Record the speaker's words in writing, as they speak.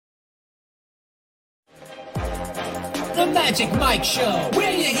The Magic Mike Show,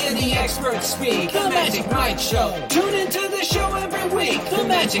 where you hear the experts speak. The Magic Mike Show. Tune into the show every week. The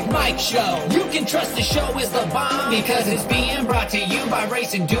Magic Mike Show. You can trust the show is the bomb because it's being brought to you by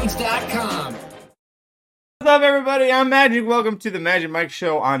RacingDudes.com. What's up, everybody? I'm Magic. Welcome to the Magic Mike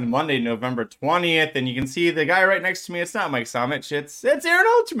Show on Monday, November 20th. And you can see the guy right next to me. It's not Mike Somich. It's Aaron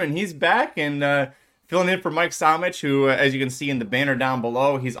Ultraman. He's back and filling in for Mike Somich, who, as you can see in the banner down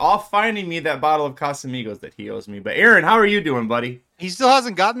below, he's off finding me that bottle of Casamigos that he owes me. But Aaron, how are you doing, buddy? He still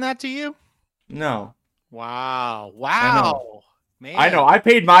hasn't gotten that to you? No. Wow. Man. I know. I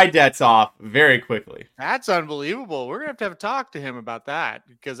paid my debts off very quickly. That's unbelievable. We're going to have a talk to him about that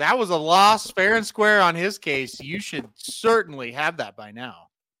because that was a loss fair and square on his case. You should certainly have that by now.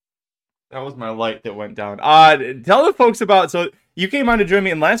 That was my light that went down. Tell the folks about, so you came on to join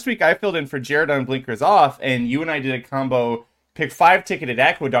me, and last week I filled in for Jared on Blinkers Off, and you and I did a combo pick 5 ticket at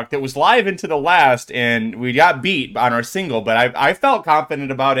Aqueduct that was live into the last, and we got beat on our single, but I felt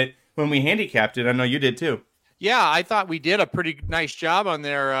confident about it when we handicapped it. I know you did too. Yeah, I thought we did a pretty nice job on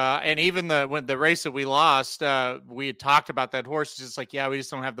there, and even when the race that we lost, we had talked about that horse. Just like, yeah, we just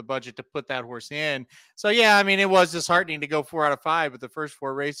don't have the budget to put that horse in. So yeah, I mean, it was disheartening to go 4 out of 5, but the first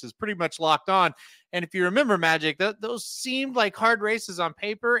 4 races pretty much locked on. And if you remember, Magic, those seemed like hard races on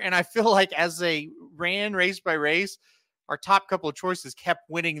paper, and I feel like as they ran race by race, our top couple of choices kept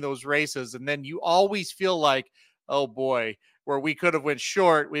winning those races, and then you always feel like, oh boy, where we could have went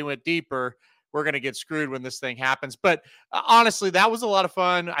short, we went deeper. We're going to get screwed when this thing happens. But honestly, that was a lot of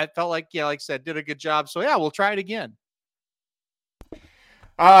fun. I felt like, yeah, like I said, did a good job. So yeah, we'll try it again.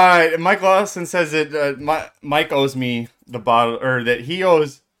 Mike Lawson says that Mike owes me the bottle, or that he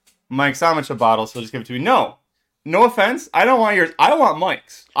owes Mike Somich a bottle, so just give it to me. No offense. I don't want yours. I want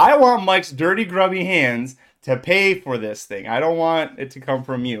Mike's. I want Mike's dirty, grubby hands to pay for this thing. I don't want it to come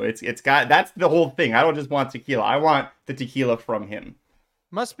from you. It's got, that's the whole thing. I don't just want tequila. I want the tequila from him.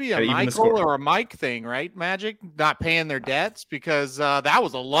 Must be a Michael or a Mike thing, right, Magic? Not paying their debts, because that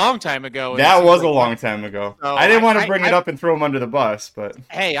was a long time ago. That was a long time ago. So I didn't want to bring it up and throw him under the bus, but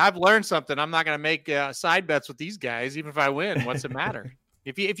hey, I've learned something. I'm not going to make side bets with these guys, even if I win. What's it matter?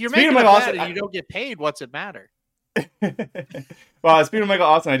 If you're making a bet and you don't get paid, what's it matter? Well, speaking of Michael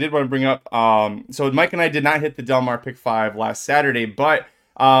Austin, I did want to bring up. So Mike and I did not hit the Del Mar Pick 5 last Saturday, but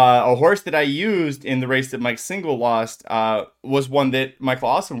a horse that I used in the race that Mike Single lost was one that Michael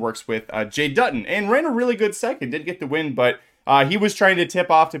Austin works with, Jay Dutton, and ran a really good second. Didn't get the win, but he was trying to tip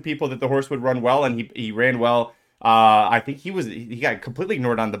off to people that the horse would run well, and he ran well. I think he got completely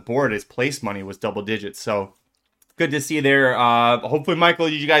ignored on the board. His place money was double digits, so good to see there. Hopefully, Michael,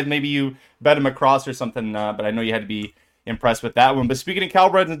 you bet him across or something, but I know you had to be impressed with that one. But speaking of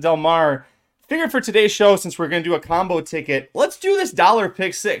Cowbreds and Del Mar, figured for today's show, since we're going to do a combo ticket, let's do this dollar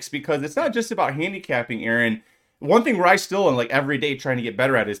pick 6, because it's not just about handicapping, Aaron. One thing where I still am like every day trying to get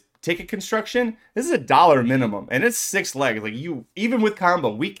better at is ticket construction. This is $1 minimum, and it's 6 legs. Like, even with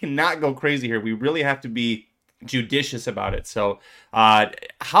combo, we cannot go crazy here. We really have to be judicious about it. So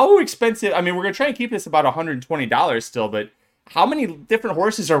how expensive? I mean, we're going to try and keep this about $120 still, but how many different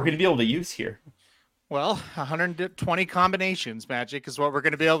horses are we going to be able to use here? Well, 120 combinations, Magic, is what we're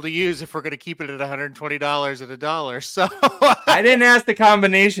going to be able to use if we're going to keep it at $120 at $1. So I didn't ask the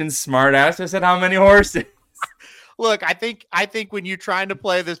combinations, smartass. I said how many horses. Look, I think when you're trying to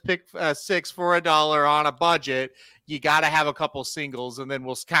play this pick 6 for $1 on a budget, you got to have a couple singles, and then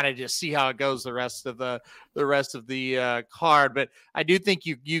we'll kind of just see how it goes the rest of the card. But I do think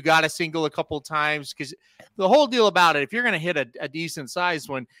you got to single a couple times, because the whole deal about it, if you're going to hit a decent sized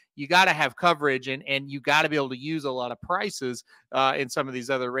one, you got to have coverage, and you got to be able to use a lot of prices in some of these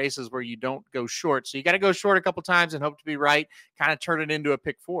other races where you don't go short. So you got to go short a couple times and hope to be right, kind of turn it into a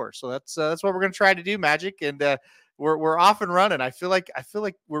pick 4. So that's what we're going to try to do, Magic, and we're off and running. I feel like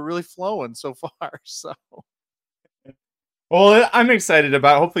we're really flowing so far. So. Well, I'm excited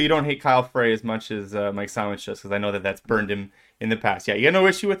about it. Hopefully you don't hate Kyle Frey as much as Mike Somich does, because I know that's burned him in the past. Yeah, you got no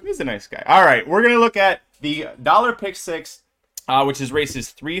issue with me. He's a nice guy. All right, we're going to look at the dollar pick 6, which is races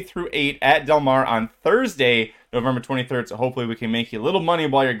 3 through 8 at Del Mar on Thursday, November 23rd. So hopefully we can make you a little money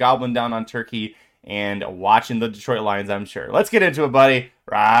while you're gobbling down on turkey and watching the Detroit Lions, I'm sure. Let's get into it, buddy.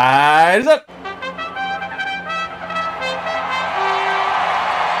 Rise up.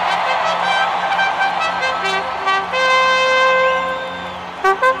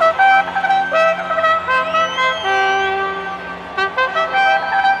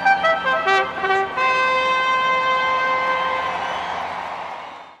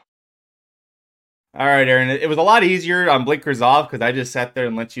 All right, Aaron, it was a lot easier on Blinkers Off because I just sat there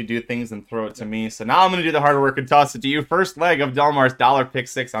and let you do things and throw it to me. So now I'm going to do the hard work and toss it to you. First leg of Del Mar's Dollar Pick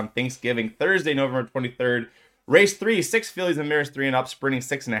 6 on Thanksgiving, Thursday, November 23rd. Race 3, 6 fillies and mares 3 and up, sprinting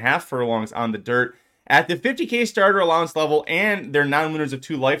 6.5 furlongs on the dirt at the 50K starter allowance level, and they're non-winners of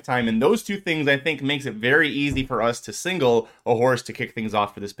 2 lifetime. And those two things, I think, makes it very easy for us to single a horse to kick things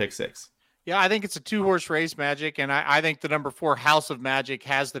off for this pick 6. Yeah, I think it's a 2-horse race, Magic, and I think the number 4 House of Magic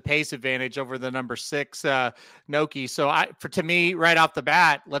has the pace advantage over the number 6 Noki. So to me, right off the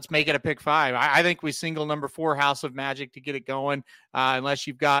bat, let's make it a pick 5. I think we single number 4 House of Magic to get it going, unless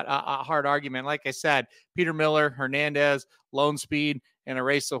you've got a hard argument. Like I said, Peter Miller, Hernandez, Lone Speed, and a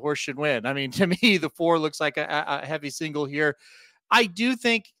race the horse should win. I mean, to me, the 4 looks like a heavy single here. I do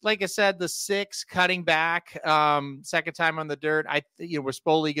think, like I said, the 6 cutting back, second time on the dirt. Where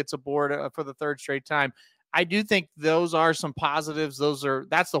Spoli gets aboard for the 3rd straight time. I do think those are some positives.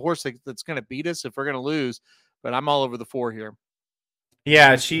 That's the horse that's going to beat us if we're going to lose. But I'm all over the 4 here.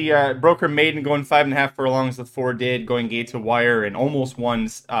 Yeah, she broke her maiden going 5.5 furlongs. The 4 did going gate to wire and almost won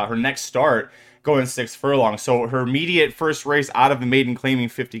her next start going 6 furlongs. So her immediate first race out of the maiden claiming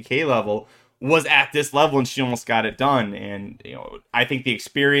 50K level was at this level, and she almost got it done. And I think the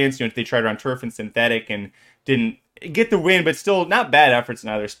experience, they tried her on turf and synthetic and didn't get the win, but still not bad efforts in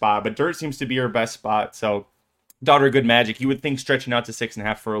either spot. But dirt seems to be her best spot. So Daughter Good Magic, you would think stretching out to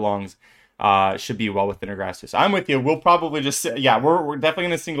 6.5 furlongs should be well within her grasp. So I'm with you. We'll probably just we're definitely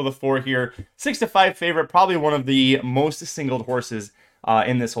going to single the 4 here. 6-5 favorite, probably one of the most singled horses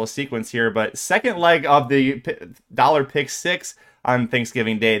in this whole sequence here. But second leg of the dollar pick 6 on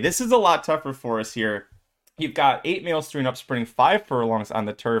Thanksgiving Day. This is a lot tougher for us here. You've got 8 males 3 and up, sprinting 5 furlongs on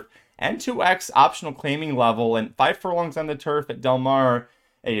the turf, and 2x optional claiming level, and 5 furlongs on the turf at Del Mar.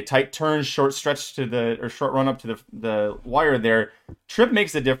 A tight turn, short stretch short run up to the wire there. Trip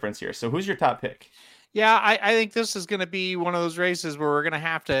makes a difference here. So who's your top pick? Yeah, I think this is going to be one of those races where we're going to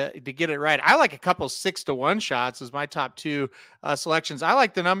have to get it right. I like a couple 6-1 shots as my top 2 selections. I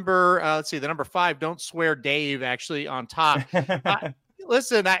like the number, the number 5, Don't Swear Dave, actually on top.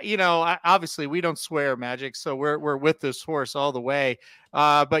 Listen, obviously we don't swear, Magic, so we're with this horse all the way.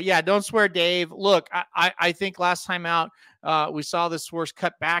 But yeah, Don't Swear Dave. Look, I think last time out, we saw this horse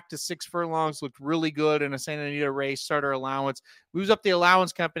cut back to 6 furlongs, looked really good in a Santa Anita race, starter allowance, moves up the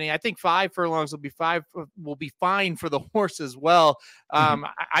allowance company. I think 5 furlongs will be fine for the horse as well.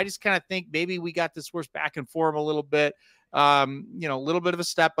 I just kind of think maybe we got this horse back in form a little bit. A little bit of a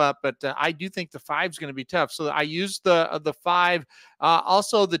step up, but I do think the 5 is going to be tough. So I used the 5,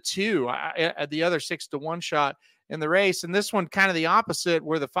 also the 2, the other 6-1 shot in the race. And this one kind of the opposite,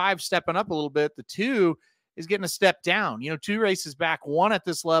 where the 5 stepping up a little bit, the 2 is getting a step down. 2 races back, 1 at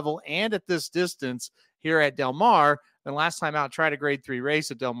this level and at this distance here at Del Mar. And last time out, tried a grade 3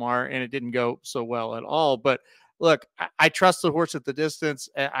 race at Del Mar, and it didn't go so well at all. But look, I trust the horse at the distance.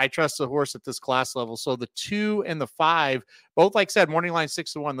 I trust the horse at this class level. So the 2 and the 5, both, like I said, morning line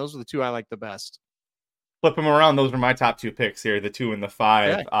 6-1. Those are the 2 I like the best. Flip them around. Those are my top 2 picks here, the 2 and the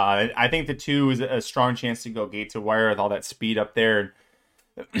 5. Okay. I think the 2 is a strong chance to go gate to wire with all that speed up there.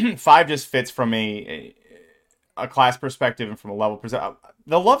 5 just fits from a class perspective and from a level perspective.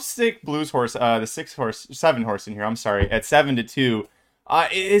 The Lovesick Blues horse, the 7 horse in here, I'm sorry, at 7-2.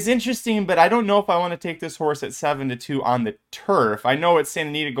 Is interesting, but I don't know if I want to take this horse at 7-2 on the turf. I know it's Santa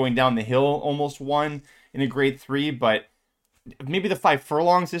Anita going down the hill, almost won in a grade 3, but maybe the 5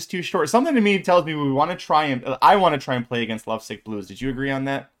 furlongs is too short. Something to me tells me I want to try and play against Lovesick Blues. Did you agree on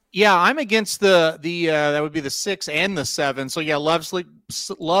that? Yeah, I'm against the that would be the 6 and the 7. So yeah,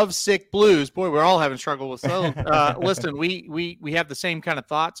 Lovesick Blues. Boy, we're all having struggle with those. Listen, we have the same kind of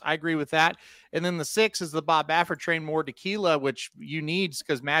thoughts. I agree with that. And then the 6 is the Bob Baffert Train More Tequila, which you need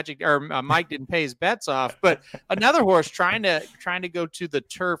because Mike didn't pay his bets off. But another horse trying to go to the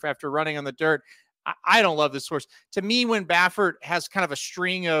turf after running on the dirt. I don't love this horse. To me, when Baffert has kind of a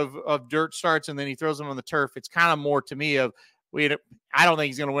string of dirt starts and then he throws them on the turf, it's kind of more to me of I don't think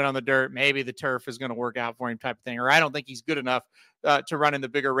he's going to win on the dirt. Maybe the turf is going to work out for him type of thing. Or I don't think he's good enough to run in the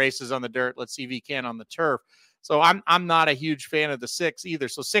bigger races on the dirt. Let's see if he can on the turf. So I'm not a huge fan of the 6 either.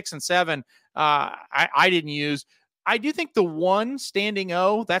 So 6 and 7, I didn't use. I do think the 1 Standing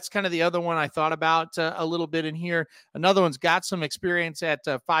O, that's kind of the other one I thought about a little bit in here. Another one's got some experience at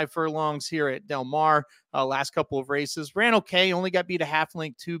 5 furlongs here at Del Mar. Last couple of races ran okay, only got beat a half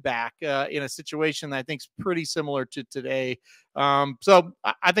length 2 back in a situation that I think is pretty similar to today. So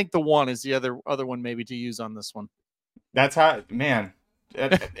I think the 1 is the other one maybe to use on this one. That's how, man.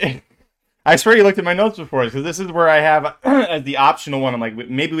 I swear you looked at my notes before, because this is where I have as the optional one. I'm like,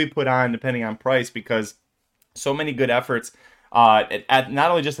 maybe we put on depending on price, because so many good efforts at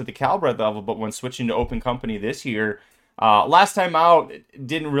not only just at the Calbred level, but when switching to open company this year. Last time out,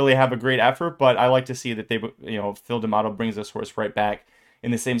 didn't really have a great effort, but I like to see that they, Phil D'Amato brings this horse right back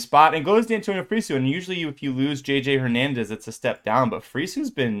in the same spot, and goes to Antonio Frisu. And usually, if you lose JJ Hernandez, it's a step down. But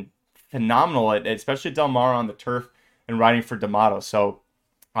Frisu's been phenomenal, especially Del Mar on the turf and riding for D'Amato. So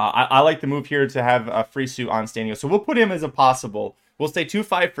I like the move here to have Frisu on Stanio. So we'll put him as a possible. We'll stay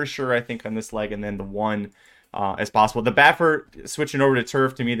 2-5 for sure, I think, on this leg, and then the 1 as possible. The Baffert switching over to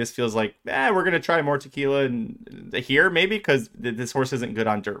turf, to me, this feels like, we're going to try more tequila here, maybe, because this horse isn't good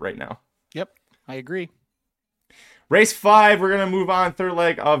on dirt right now. Yep, I agree. Race 5, we're going to move on. Third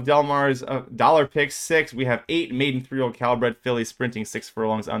leg of Del Mar's dollar pick 6. We have 8 maiden 3-year-old Calbred fillies sprinting 6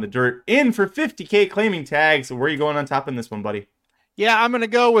 furlongs on the dirt. In for $50K claiming tags. So where are you going on top in this one, buddy? Yeah, I'm going to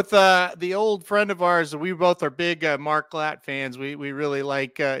go with the old friend of ours. We both are big Mark Glatt fans. We really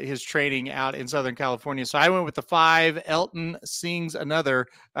like his training out in Southern California. So I went with the 5. Elton Sings Another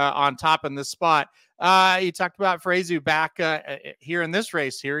on top in this spot. You talked about Frisu back here in this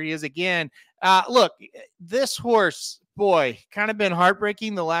race. Here he is again. Look, this horse, boy, kind of been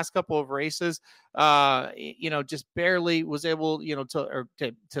heartbreaking the last couple of races. Just barely was able, to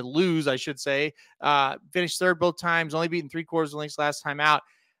lose, I should say. Finished third both times, only beaten 3/4 lengths last time out.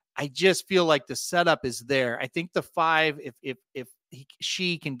 I just feel like the setup is there. I think the 5, if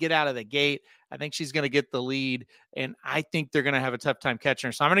she can get out of the gate, I think she's going to get the lead, and I think they're going to have a tough time catching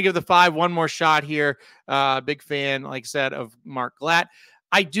her. So I'm going to give the 5 one more shot here. Big fan, like I said, of Mark Glatt.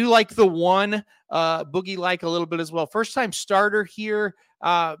 I do like the 1 Boogie like a little bit as well. First time starter here.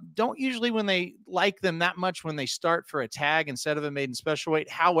 Don't usually when they like them that much when they start for a tag instead of a maiden special weight.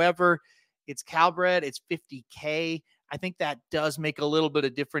 However, it's Calbred. It's $50K. I think that does make a little bit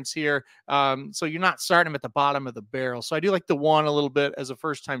of difference here. So you're not starting them at the bottom of the barrel. So I do like the 1 a little bit as a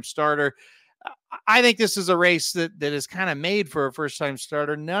first time starter. I think this is a race that is kind of made for a first time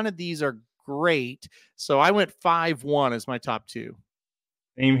starter. None of these are great. So I went 5-1 as my top 2.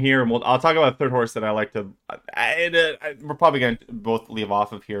 Same here, and I'll talk about a third horse that I like to. We're probably going to both leave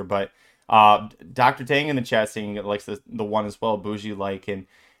off of here, but Dr. Tang in the chat saying it likes the 1 as well, bougie like, and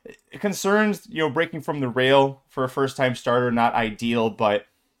concerns, breaking from the rail for a first time starter, not ideal, but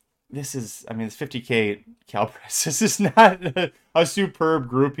this is, it's 50K Calbred. This is not a superb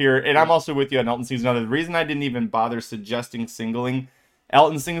group here, and I'm also with you on Elton Sings Another. The reason I didn't even bother suggesting singling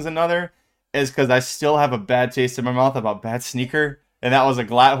Elton Sings Another is because I still have a bad taste in my mouth about Bad Sneaker. And that was a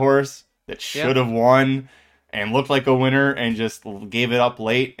Glatt horse that should have won and looked like a winner and just gave it up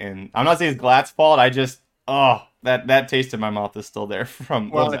late. And I'm not saying it's Glatt's fault. I just, that taste in my mouth is still there from.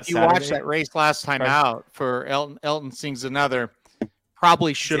 Well, if you watched that race last time out for Elton Sings Another,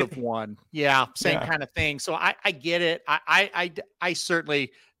 probably should have won. Yeah, same kind of thing. So I get it. I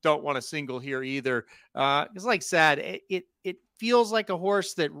certainly don't want to single here either. Because like I said, it feels like a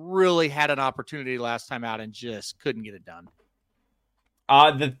horse that really had an opportunity last time out and just couldn't get it done.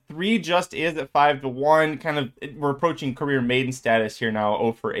 The 3 just is at 5-1. Kind of, we're approaching career maiden status here now,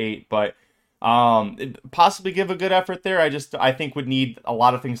 0 for 8. But possibly give a good effort there. I think would need a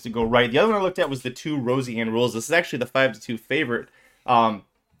lot of things to go right. The other one I looked at was the 2 Rosie Ann Rules. This is actually the 5-2 favorite.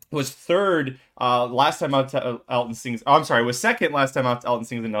 Was third last time out to Elton Sings. Was second last time out to Elton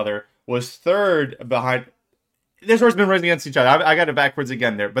Sings Another. Was third behind. This horse has been running against each other. I got it backwards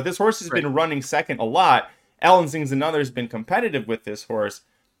again there. But this horse has been running second a lot. Elton Sings Another has been competitive with this horse.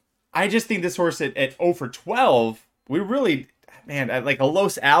 I just think this horse at 0 for 12, we really, like a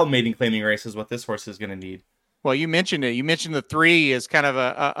Los Al maiden claiming race is what this horse is going to need. Well, you mentioned it. You mentioned the 3 is kind of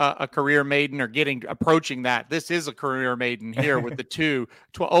a career maiden or approaching that. This is a career maiden here with the 2,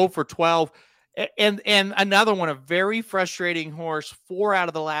 0 for 12. And another one, a very frustrating horse. 4 out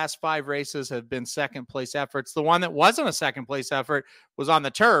of the last 5 races have been second place efforts. The one that wasn't a second place effort was on the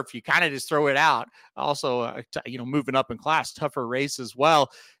turf. You kind of just throw it out. Also, moving up in class, tougher race as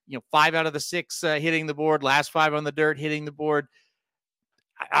well. 5 out of the 6 hitting the board. Last 5 on the dirt hitting the board.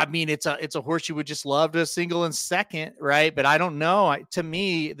 It's a horse you would just love to single in second, right? But I don't know. To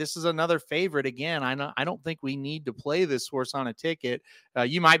me, this is another favorite. Again, I don't think we need to play this horse on a ticket.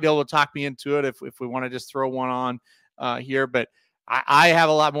 You might be able to talk me into it if we want to just throw one on here. But I have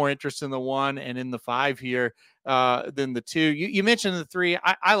a lot more interest in the 1 and in the 5 here than the 2. You mentioned the 3.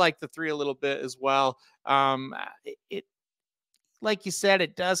 I like the 3 a little bit as well. It like you said,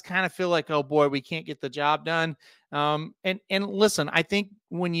 it does kind of feel like, oh boy, we can't get the job done. And listen, I think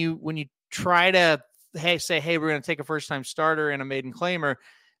when you try to say, hey, we're going to take a first time starter and a maiden claimer,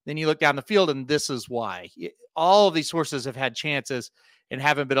 then you look down the field and this is why. All of these horses have had chances and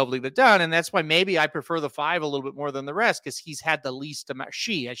haven't been able to get it done. And that's why maybe I prefer the 5 a little bit more than the rest, because he's had the least amount,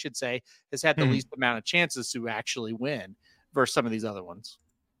 has had the least amount of chances to actually win versus some of these other ones.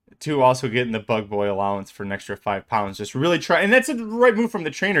 2 also getting the bug boy allowance for an extra 5 pounds. Just really try, and that's a right move from the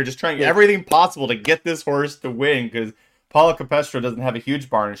trainer. Just trying everything possible to get this horse to win, because Paula Capestro doesn't have a huge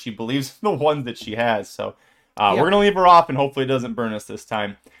barn, and she believes in the ones that she has. So Yeah. we're going to leave her off, and hopefully it doesn't burn us this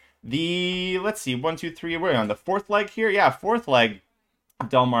time. Let's see, 1, 2, 3, we're on the fourth leg here. Yeah, fourth leg,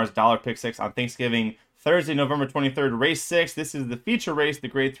 Del Mar's Dollar Pick 6 on Thanksgiving, Thursday, November 23rd, race 6. This is the feature race, the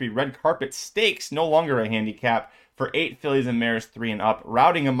Grade 3 Red Carpet Stakes, no longer a handicap for 8 fillies and mares 3 and up,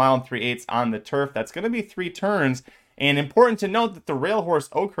 routing a mile and 3/8 on the turf. That's going to be 3 turns. And important to note that the rail horse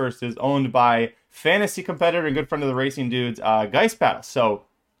Oakhurst is owned by fantasy competitor and good friend of the racing dudes, Geist Battle. So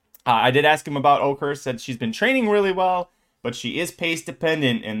I did ask him about Oakhurst, said she's been training really well, but she is pace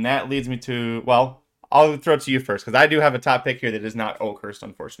dependent, and that leads me to, well, I'll throw it to you first, because I do have a top pick here that is not Oakhurst,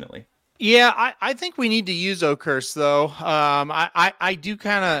 unfortunately. Yeah, I think we need to use Oakhurst, though. I do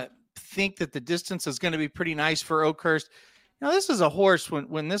kind of think that the distance is going to be pretty nice for Oakhurst. Now, this is a horse,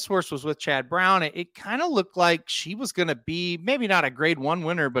 when this horse was with Chad Brown, it kind of looked like she was going to be maybe not a grade 1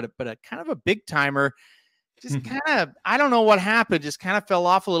 winner, but a kind of a big timer. Just kind of, I don't know what happened, just kind of fell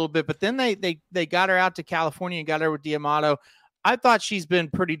off a little bit. But then they got her out to California and got her with D'Amato. I thought she's been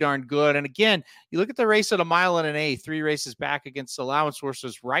pretty darn good. And again, you look at the race at a mile and an eighth, 3 races back against allowance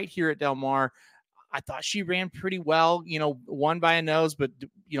horses right here at Del Mar. I thought she ran pretty well, won by a nose, but,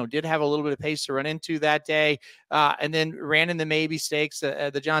 did have a little bit of pace to run into that day. And then ran in the Maybe Stakes,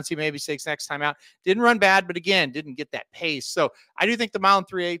 the John C. Maybe Stakes next time out. Didn't run bad, but again, didn't get that pace. So I do think the mile and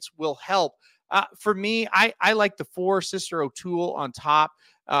 3/8 will help. For me, I like the 4 Sister O'Toole on top.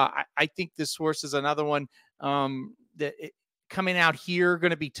 I think this horse is another one coming out here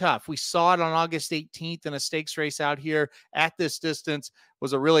going to be tough. We saw it on August 18th in a stakes race out here at this distance.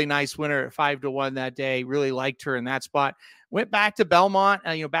 Was a really nice winner at 5-1 that day. Really liked her in that spot. Went back to Belmont,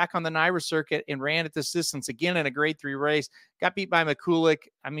 back on the NYRA circuit, and ran at this distance again in a grade 3 race. Got beat by McCulick.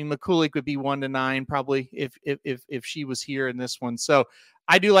 I mean, McCulick would be 1-9 probably if she was here in this one. So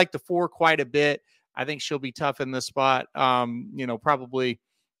I do like the 4 quite a bit. I think she'll be tough in this spot. Probably.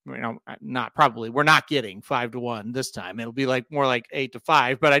 Not probably. We're not getting 5-1 this time. It'll be more like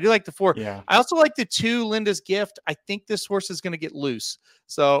 8-5. But I do like the 4. Yeah. I also like the 2, Linda's Gift. I think this horse is going to get loose.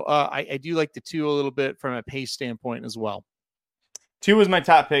 So I do like the 2 a little bit from a pace standpoint as well. 2 was my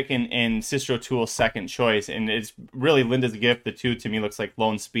top pick and Sister O'Toole's second choice. And it's really Linda's Gift. The 2 to me looks like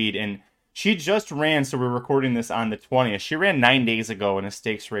Lone Speed. And she just ran, so we're recording this on the 20th. She ran 9 days ago in a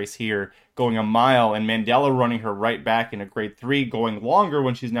stakes race here, going a mile, and Mandela running her right back in a grade 3, going longer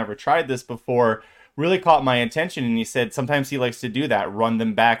when she's never tried this before, really caught my attention. And he said sometimes he likes to do that, run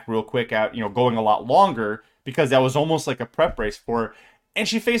them back real quick out, going a lot longer, because that was almost like a prep race for her. And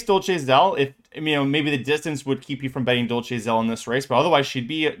she faced Dolce Zell. If maybe the distance would keep you from betting Dolce Zell in this race, but otherwise she'd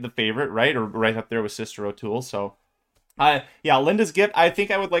be the favorite, right? Or right up there with Sister O'Toole. So Linda's Gift, I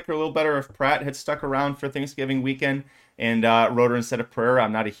think I would like her a little better if Pratt had stuck around for Thanksgiving weekend and rode her instead of Pereira.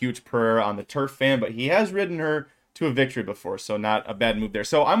 I'm not a huge Pereira on the turf fan, but he has ridden her to a victory before, so not a bad move there.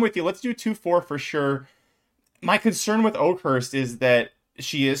 So I'm with you. Let's do 2-4 for sure. My concern with Oakhurst is that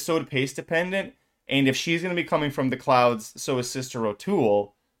she is so pace dependent, and if she's going to be coming from the clouds, so is Sister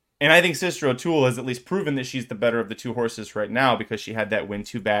O'Toole. And I think Sister O'Toole has at least proven that she's the better of the 2 horses right now because she had that win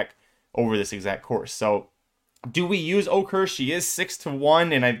 2 back over this exact course. So do we use Oakhurst? She is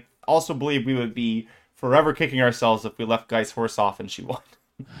 6-1, and I also believe we would be forever kicking ourselves if we left Guy's horse off and she won.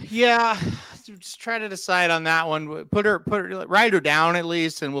 Yeah, just try to decide on that one. Write her down at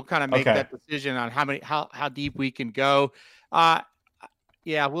least, and we'll kind of make that decision on how deep we can go.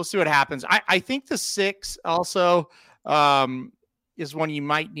 Yeah, we'll see what happens. I think the 6 also is one you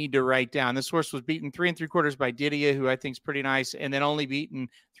might need to write down. This horse was beaten 3 3/4 by Didia, who I think is pretty nice, and then only beaten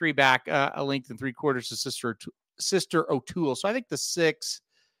 3 back a length and 3/4 to Sister O'Toole. So I think the 6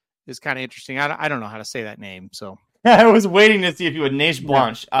 is kind of interesting. I don't know how to say that name, so I was waiting to see if you would Neige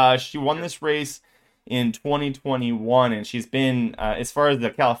Blanche. She won this race in 2021, and she's been as far as the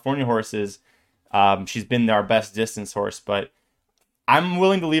California horses, she's been our best distance horse, but I'm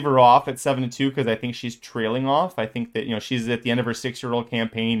willing to leave her off at 7-2 because I think she's trailing off. I think that, she's at the end of her 6-year-old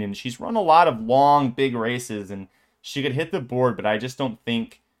campaign, and she's run a lot of long, big races, and she could hit the board, but I just don't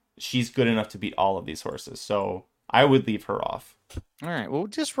think she's good enough to beat all of these horses. So I would leave her off. All right. Well,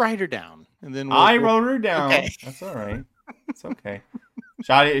 just write her down, and then I wrote her down. Okay. That's all right. It's okay.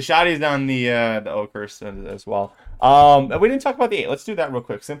 Shotty's on the Oakhurst as well. We didn't talk about the 8. Let's do that real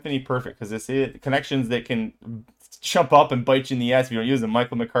quick. Symphony Perfect, because it's connections that can jump up and bite you in the ass if you don't use them.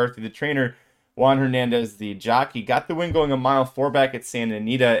 Michael McCarthy, the trainer. Juan Hernandez, the jockey, got the win going a mile 4 back at Santa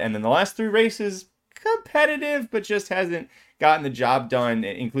Anita, and then the last 3 races competitive, but just hasn't gotten the job done,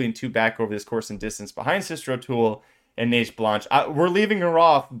 including 2 back over this course and distance behind Sister O'Toole and Neige Blanche. We're leaving her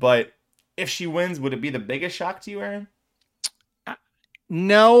off, but if she wins, would it be the biggest shock to you, Aaron?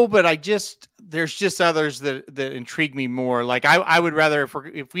 No, but there's just others that intrigue me more. Like I would rather,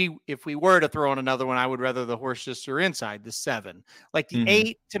 if we were to throw in another one, I would rather the horse just are inside the 7. Like the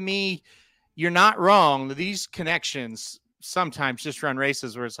 8, to me, you're not wrong. These connections sometimes just run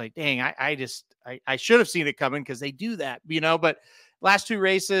races where it's like, dang, I should have seen it coming, because they do that, but last 2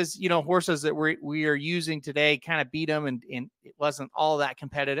 races, horses that we are using today kind of beat them, and it wasn't all that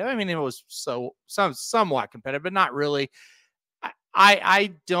competitive. I mean, it was somewhat competitive, but not really.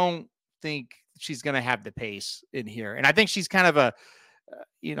 I don't think she's going to have the pace in here. And I think she's kind of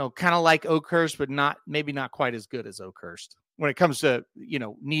kind of like Oakhurst, but maybe not quite as good as Oakhurst when it comes to,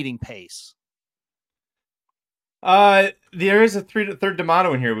 needing pace. There is a third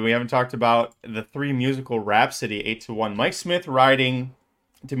D'Amato in here, but we haven't talked about the 3 Musical Rhapsody 8-1. Mike Smith riding,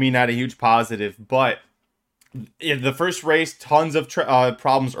 to me, not a huge positive, but in the first race, tons of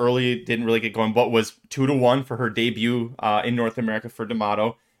problems early, didn't really get going, but was 2-1 for her debut in North America for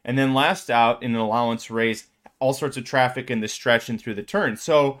D'Amato. And then last out in an allowance race, all sorts of traffic in the stretch and through the turn.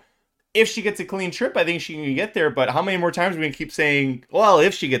 So if she gets a clean trip, I think she can get there. But how many more times are we going to keep saying, well,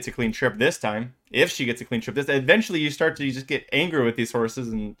 if she gets a clean trip this time, eventually you start to just get angry with these horses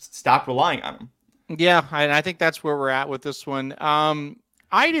and stop relying on them. Yeah, and I think that's where we're at with this one.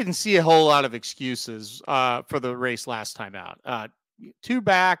 I didn't see a whole lot of excuses for the race last time out. 2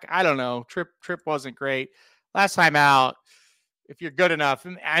 back, I don't know. Trip wasn't great. Last time out, if you're good enough,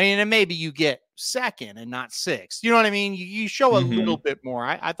 I mean, and maybe you get 2nd and not 6th. You know what I mean? You show a little bit more.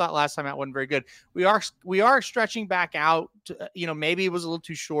 I thought last time out wasn't very good. We are stretching back out. Maybe it was a little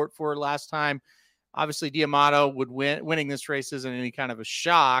too short for last time. Obviously, D'Amato winning this race isn't any kind of a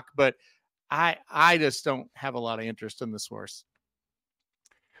shock, but I just don't have a lot of interest in this horse.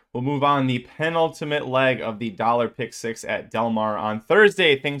 We'll move on. The penultimate leg of the Dollar Pick 6 at Del Mar on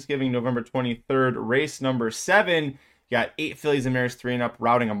Thursday, Thanksgiving, November 23rd, race number 7. You got 8 fillies and mares 3 and up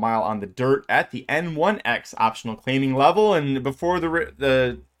routing a mile on the dirt at the N1X optional claiming level. And before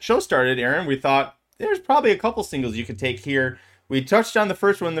the show started, Aaron, we thought there's probably a couple singles you could take here. We touched on the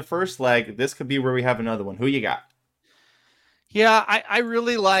first one in the first leg. This could be where we have another one. Who you got? Yeah, I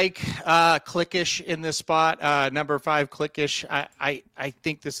really like Clickish in this spot. Number 5, Clickish. I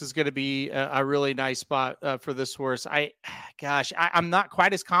think this is going to be a really nice spot for this horse. I'm not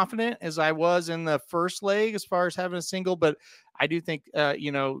quite as confident as I was in the first leg as far as having a single, but I do think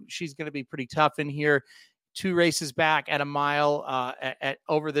she's going to be pretty tough in here. 2 races back at a mile at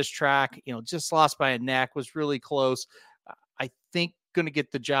over this track. Just lost by a neck, was really close. I think going to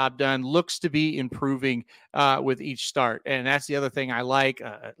get the job done, looks to be improving with each start. And that's the other thing I like,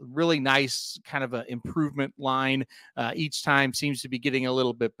 a really nice kind of an improvement line each time, seems to be getting a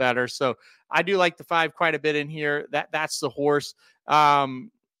little bit better. So I do like the 5 quite a bit in here. That's the horse I'm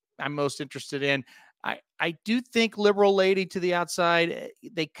most interested in. I do think Liberal Lady to the outside,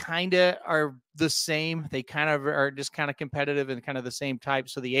 they kind of are the same. They kind of are just kind of competitive and kind of the same type.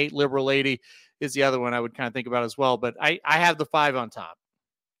 So the 8 Liberal Lady is the other one I would kind of think about as well. But I have the 5 on top.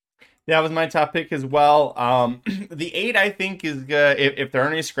 Yeah, that was my top pick as well. The 8, I think, is good. If there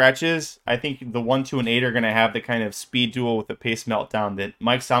aren't any scratches, I think the 1, 2, and 8 are going to have the kind of speed duel with the pace meltdown that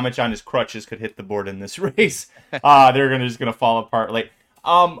Mike Samich on his crutches could hit the board in this race. They're just going to fall apart late.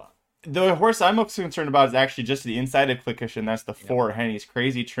 The horse I'm most concerned about is actually just the inside of Clickish, and that's the 4, Henny's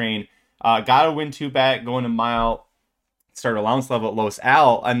Crazy Train. Got to win 2 back, going a mile, start allowance level at Los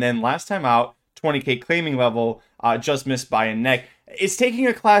Al, and then last time out, 20K claiming level, just missed by a neck. It's taking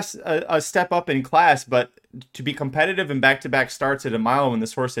a step up in class, but to be competitive in back-to-back starts at a mile when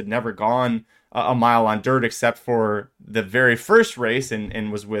this horse had never gone a mile on dirt except for the very first race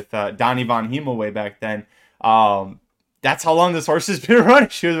and was with Donnie Von Hemel way back then. That's how long this horse has been running.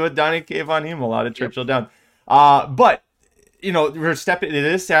 She was with Donnie K. Von Hemel out of Churchill Downs. But, her step, it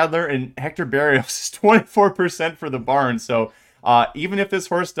is Sadler, and Hector Barrios is 24% for the barn. So even if this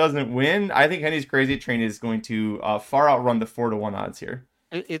horse doesn't win, I think Henny's Crazy Train is going to far outrun the 4-1 odds here.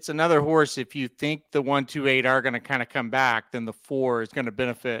 It's another horse. If you think the 1, 2, 8 are going to kind of come back, then the 4 is going to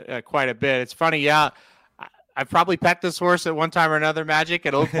benefit quite a bit. It's funny. Yeah. I probably pet this horse at one time or another, Magic,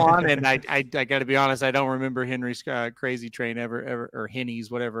 at Oaklawn, and I got to be honest, I don't remember Henry's Crazy Train ever or Henny's,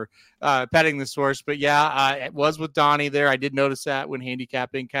 whatever, petting this horse. But yeah, it was with Donnie there. I did notice that when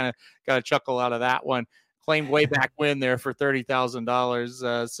handicapping, kind of got a chuckle out of that one. Claimed way back win there for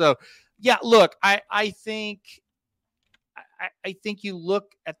 $30,000. So yeah, look, I think you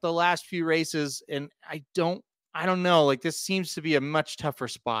look at the last few races, and I don't know. Like, this seems to be a much tougher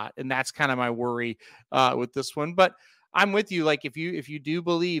spot, and that's kind of my worry with this one. But I'm with you. Like, if you do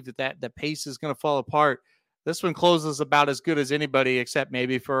believe that the pace is going to fall apart, this one closes about as good as anybody, except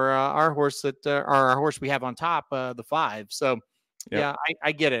maybe for our horse our horse we have on top, the 5. So Yep. Yeah,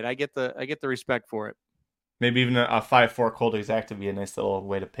 I get it. I get the respect for it. Maybe even a 5-4 Cold Exact would be a nice little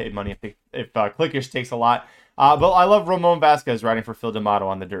way to pay money if Clicker takes a lot. But I love Ramon Vasquez riding for Phil D'Amato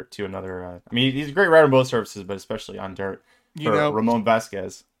on the dirt too. Another, I mean, he's a great rider on both surfaces, but especially on dirt for Ramon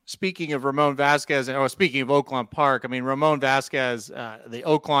Vasquez. Speaking of Ramon Vasquez, or speaking of Oaklawn Park, I mean, Ramon Vasquez, the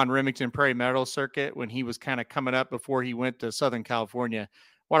Oaklawn Remington Prairie Meadow Circuit, when he was kind of coming up before he went to Southern California,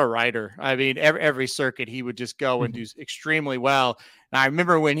 what a rider. I mean, every circuit he would just go and do extremely well. And I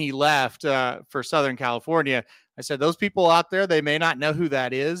remember when he left for Southern California, I said, those people out there, they may not know who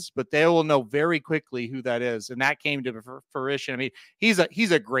that is, but they will know very quickly who that is. And that came to fruition. I mean, he's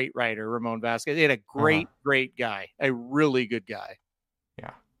a great rider, Ramon Vasquez. He's a great guy, a really good guy.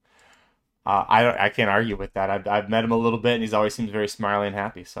 Yeah. I can't argue with that. I've met him a little bit, and he's always seems very smiley and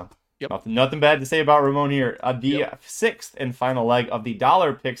happy. So nothing bad to say about Ramon here. The sixth and final leg of the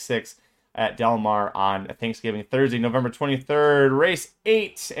dollar pick six at Del Mar on Thanksgiving Thursday, November 23rd, race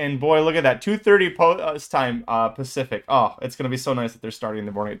 8. And boy, look at that, 2:30 post time Pacific. Oh, it's gonna be so nice that they're starting in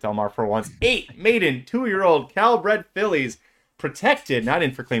the morning at Del Mar for once. 8 maiden 2-year-old Calbred fillies, protected, not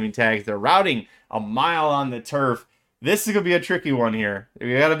in for claiming tags. They're routing a mile on the turf. This is going to be a tricky one here.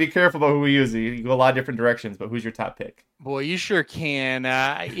 We got to be careful about who we use. You go a lot of different directions, but who's your top pick? Boy, you sure can.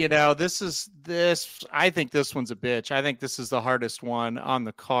 I think this one's a bitch. I think this is the hardest one on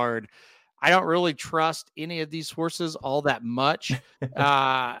the card. I don't really trust any of these horses all that much.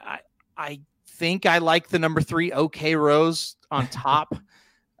 I think I like the number 3, OK Rose on top,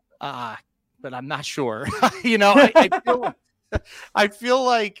 but I'm not sure. I feel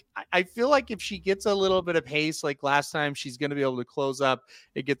like if she gets a little bit of pace like last time, she's going to be able to close up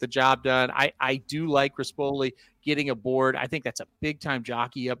and get the job done. I do like Rispoli getting aboard. I think that's a big time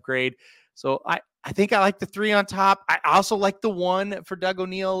jockey upgrade. So I think I like the 3 on top. I also like the 1 for Doug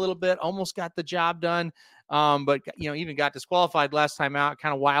O'Neill a little bit. Almost got the job done, but even got disqualified last time out.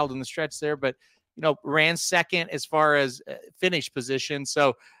 Kind of wild in the stretch there, but ran second as far as finish position.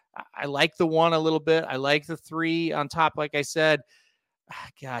 So I like the 1 a little bit. I like the 3 on top. Like I said,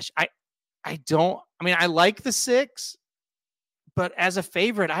 gosh, I like the 6, but as a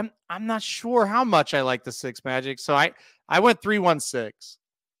favorite, I'm not sure how much I like the 6 Magic. So I went 3-1-6.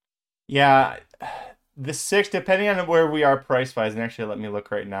 Yeah, the 6, depending on where we are price wise, and actually let me look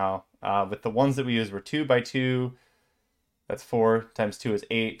right now. With the ones that we use were 2x2. That's 4 times 2 is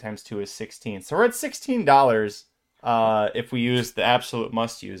 8 times 2 is 16. So we're at $16. If we use the absolute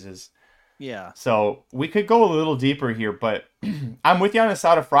must uses. Yeah. So we could go a little deeper here, but I'm with you on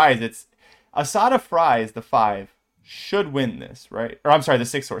Asada Fries. It's Asada Fries, the 5, should win this, right? Or I'm sorry, the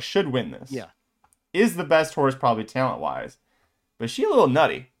 6 horse should win this. Yeah. Is the best horse probably talent wise, but she a little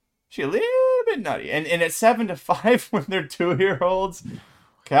nutty. She a little bit nutty. And at 7-5 when they're 2-year-olds,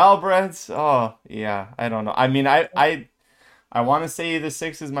 Calbreds. Oh yeah. I don't know. I mean, I want to say the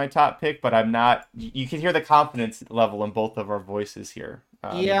 6 is my top pick, but I'm not. You can hear the confidence level in both of our voices here.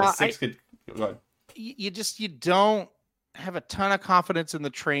 The 6 could go ahead. You don't have a ton of confidence in the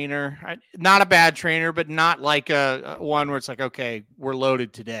trainer. Not a bad trainer, but not like a one where it's like, okay, we're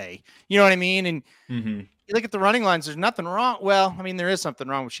loaded today. You know what I mean? And you look at the running lines. There's nothing wrong. Well, I mean, there is something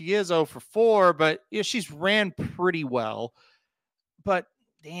wrong. She is 0-for-4, but she's ran pretty well. But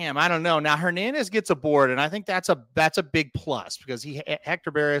damn, I don't know. Now Hernandez gets aboard, and I think that's a big plus because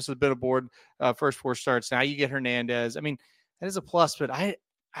Hector Barrios has been aboard first 4 starts. Now you get Hernandez. I mean, that is a plus, but I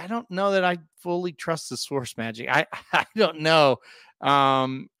don't know that I fully trust the source Magic. I don't know.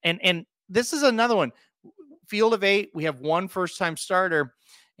 And this is another one. Field of 8, we have 1 first-time starter,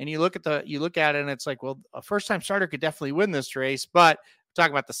 and you look at it, and it's like, well, a first-time starter could definitely win this race, but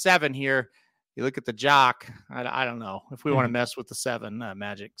talking about the 7 here. You look at the jock. I don't know if we want to mess with the 7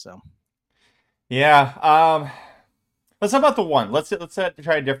 Magic. So, yeah. Let's talk about the 1. Let's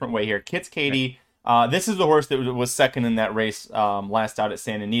try a different way here. Kits Katie. This is the horse that was second in that race last out at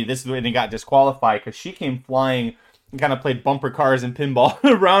Santa Anita. This is when he got disqualified because she came flying and kind of played bumper cars and pinball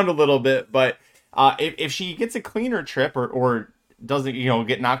around a little bit. But if she gets a cleaner trip or doesn't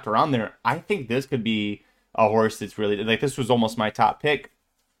get knocked around there, I think this could be a horse that's really like this was almost my top pick.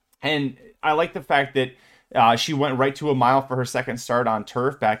 And I like the fact that she went right to a mile for her second start on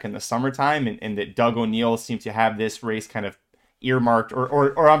turf back in the summertime, and that Doug O'Neill seemed to have this race kind of earmarked,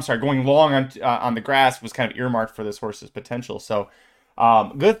 or I'm sorry, going long on the grass was kind of earmarked for this horse's potential. So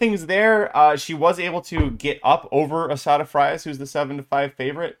good things there. She was able to get up over Asada Fries, who's the 7-5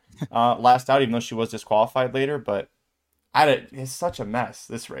 favorite last out, even though she was disqualified later. But it's such a mess,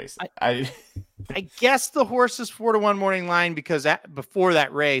 this race. I guess the horse is 4-1 morning line because before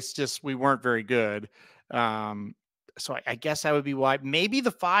that race, we weren't very good. So I guess that would be why. Maybe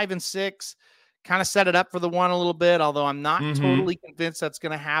the 5 and 6 kind of set it up for the 1 a little bit, although I'm not Mhm. totally convinced that's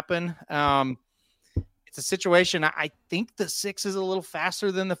going to happen. It's a situation. I think the 6 is a little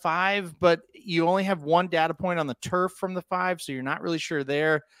faster than the 5, but you only have 1 data point on the turf from the 5, so you're not really sure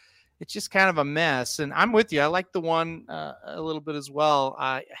there. It's just kind of a mess. And I'm with you. I like the 1 a little bit as well.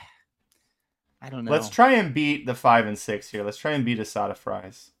 I don't know. Let's try and beat the 5 and 6 here. Let's try and beat Asada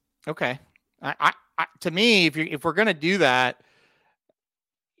Fries. Okay. To me, if we're gonna do that,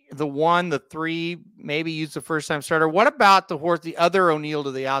 the 1, the 3, maybe use the first time starter. What about the horse, the other O'Neill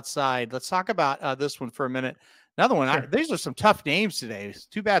to the outside? Let's talk about this one for a minute. Another one. Sure. These are some tough names today. It's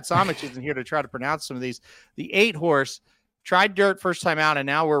too bad Samich isn't here to try to pronounce some of these. The 8 horse tried dirt first time out, and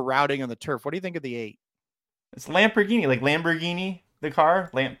now we're routing on the turf. What do you think of the 8? It's Lamborghini, like Lamborghini, the car,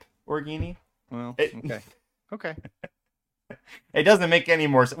 Lamborghini. Well, okay. It doesn't make any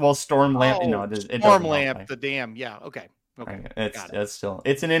more sense. Well, Storm Lamp, it Storm doesn't Lamp, like. the dam. Yeah, okay.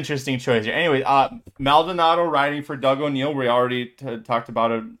 It's an interesting choice here. Anyway, Maldonado riding for Doug O'Neill. We already talked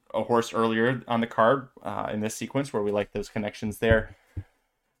about a horse earlier on the card in this sequence where we like those connections there.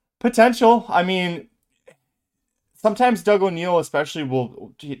 Potential. I mean, sometimes Doug O'Neill, especially,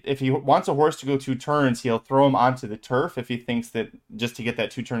 if he wants a horse to go 2 turns, he'll throw him onto the turf if he thinks that just to get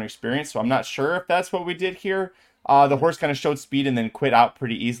that 2-turn experience. So I'm not sure if that's what we did here. The horse kind of showed speed and then quit out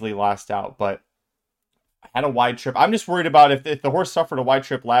pretty easily last out, but had a wide trip. I'm just worried about if the horse suffered a wide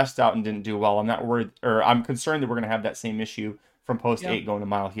trip last out and didn't do well. I'm not worried, or I'm concerned that we're going to have that same issue from post 8 going a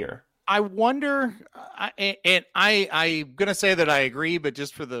mile here. I wonder, and I'm going to say that I agree, but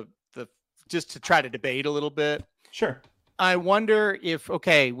just for the just to try to debate a little bit. Sure. I wonder if,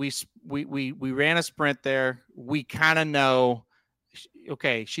 okay, we ran a sprint there. We kind of know,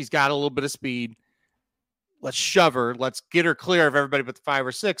 okay, she's got a little bit of speed. Let's shove her. Let's get her clear of everybody but the 5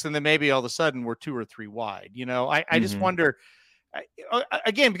 or 6. And then maybe all of a sudden we're 2 or 3 wide. I just wonder,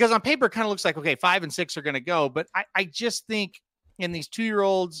 again, because on paper it kind of looks like, okay, 5 and 6 are going to go. But I just think in these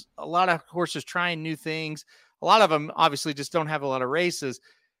 2-year-olds, a lot of horses trying new things. A lot of them obviously just don't have a lot of races.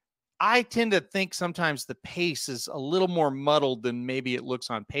 I tend to think sometimes the pace is a little more muddled than maybe it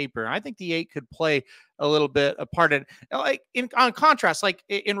looks on paper. I think the 8 could play a little bit a part in, like on contrast, like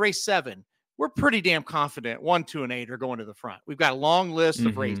in race 7, we're pretty damn confident 1, 2, and 8 are going to the front. We've got a long list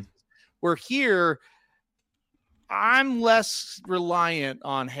of races. We're here. I'm less reliant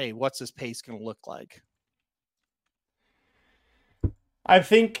on, hey, what's this pace going to look like? I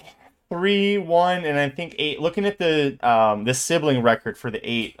think 3, 1, and I think 8. Looking at the sibling record for the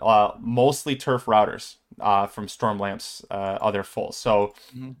 8, mostly turf routers from Storm Lamp's other foals. So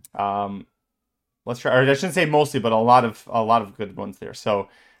let's try. Or I shouldn't say mostly, but a lot of good ones there. So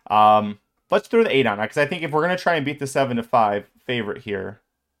let's throw the 8 on because I think if we're gonna try and beat the 7-5 favorite here,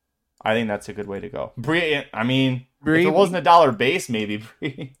 I think that's a good way to go. Bree, I mean, if it wasn't $1 base, maybe.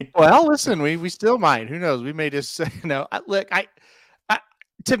 Well, listen, we still might. Who knows? We may just say no. Look,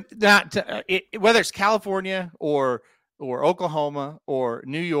 whether it's California or Oklahoma or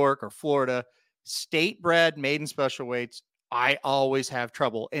New York or Florida, state bred maiden special weights, I always have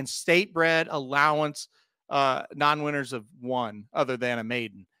trouble. And state bred allowance non-winners of 1 other than a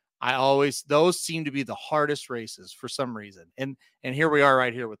maiden. Those seem to be the hardest races for some reason. And here we are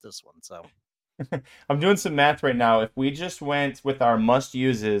right here with this one. So I'm doing some math right now. If we just went with our must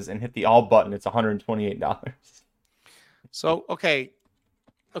uses and hit the all button, it's $128. So, okay,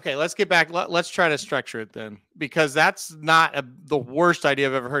 let's get back. Let's try to structure it then, because that's not the worst idea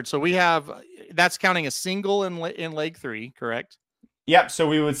I've ever heard. So that's counting a single in leg 3, correct? Yep. So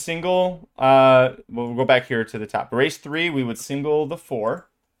we would single, we'll go back here to the top. Race 3, we would single the 4.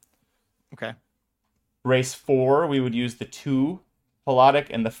 Okay. Race 4, we would use the 2 Pilotic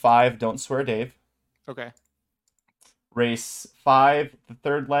and the 5 Don't Swear Dave. Okay. Race 5, the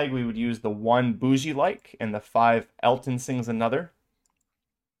 3rd leg, we would use the 1 Bougie Like and the 5 Elton Sings Another.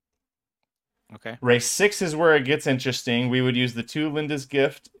 Okay. Race 6 is where it gets interesting. We would use the 2 Linda's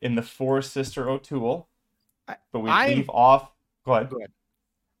Gift and the 4 Sister O'Toole. But we leave off. Go ahead.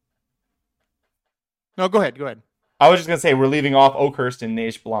 No, go ahead. I was just going to say we're leaving off Oakhurst and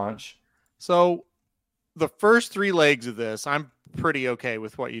Neige Blanche. So the first 3 legs of this, I'm pretty okay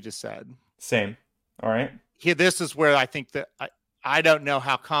with what you just said. Same. All right. Here, this is where I think that I don't know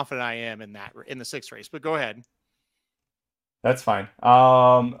how confident I am in the 6th race, but go ahead. That's fine.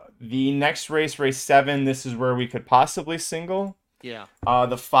 The next race 7, this is where we could possibly single. Yeah.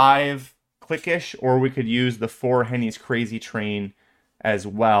 The 5 Clickish, or we could use the 4 Henny's Crazy Train as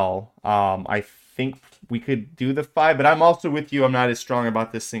well. I think we could do the 5, but I'm also with you. I'm not as strong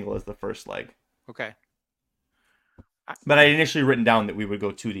about this single as the first leg. Okay. But I initially written down that we would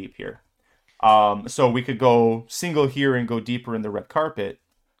go 2 deep here. So we could go single here and go deeper in the red carpet.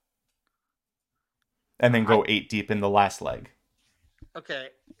 and then go 8 deep in the last leg. Okay.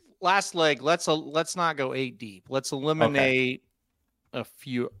 Last leg. Let's not go 8 deep. Let's eliminate a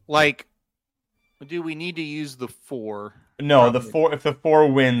few. Like, do we need to use the 4? No, the 4. If the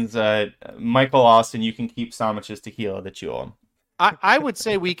 4 wins, Michael Austin, you can keep Samich's tequila that you owe him. I would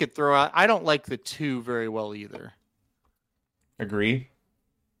say we could throw out. I don't like the 2 very well either. Agree.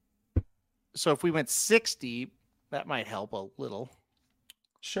 So if we went 6 deep, that might help a little.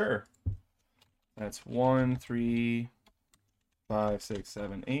 Sure. That's 1, 3, 5, 6,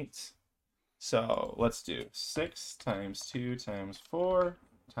 7, 8. So let's do 6 times 2 times 4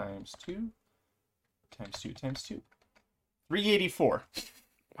 times 2 times 2 times 2. 384.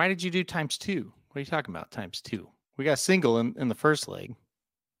 Why did you do times 2? What are you talking about? Times 2. We got a single in the first leg.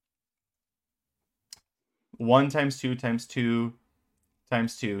 1 times 2 times 2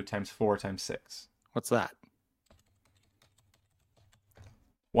 times 2 times 4 times 6. What's that?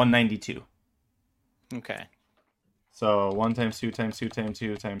 192. Okay. So 1 times 2 times 2 times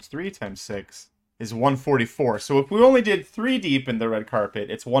 2 times 3 times 6 is 144. So if we only did 3 deep in the red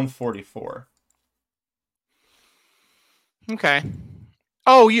carpet, it's 144. Okay.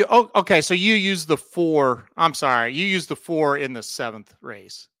 Okay. So you use the 4. I'm sorry. You used the 4 in the 7th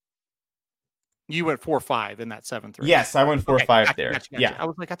race. You went 4-5 in that 7th race. Yes, I went 4-5 there. Gotcha. Yeah. I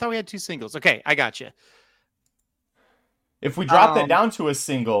was like, I thought we had 2 singles. Okay, I got you. If we drop that down to a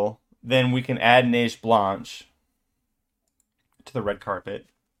single, then we can add Neige Blanche to the red carpet.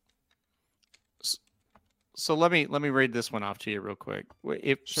 So let me read this one off to you real quick.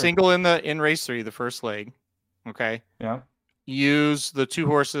 If Sure. single in race 3, the first leg, okay. Yeah. Use the 2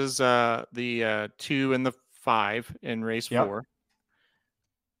 horses, the 2 and the 5 in race 4.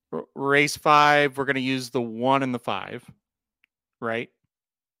 Race 5, we're going to use the 1 and the 5, right?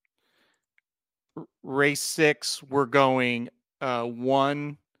 Race 6, we're going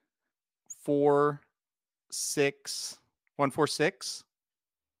 1, 4, 6, 1, 4, 6.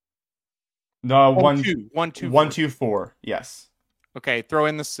 No, 1, 2, 1, 2, 1, 2, 4. Yes. Okay, throw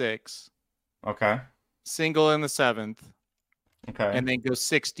in the 6. Okay. Single in the 7th. Okay. And then go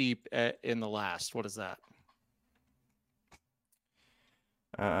 6 deep in the last. What is that?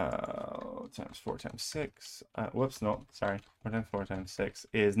 Times 4 times 6. Whoops, no, sorry. 4 times 4 times 6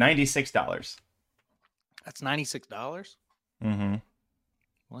 is $96. That's $96. Mm-hmm.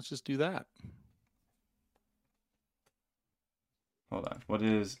 Let's just do that. Hold on. What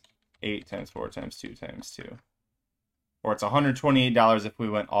is 8 times 4 times 2 times 2? Or it's $128 if we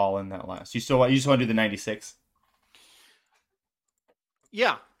went all in that last. You just want to do the 96?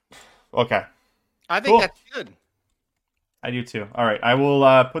 Yeah. Okay. I think that's good. I do too. All right. I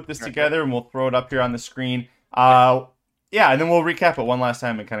will put this together and we'll throw it up here on the screen. Yeah, and then we'll recap it one last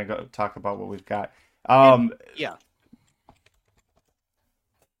time and kind of go talk about what we've got. Yeah.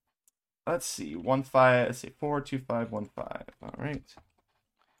 Let's see. 1 5. Let's see. 4 2 5 1 5. All right.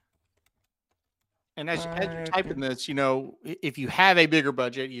 And as you're typing this, if you have a bigger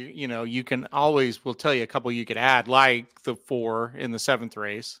budget, you can always, we'll tell you a couple you could add, like the 4 in the 7th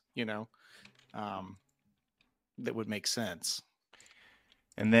race, that would make sense.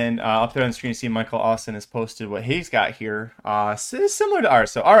 And then up there on the screen, you see Michael Austin has posted what he's got here. Similar to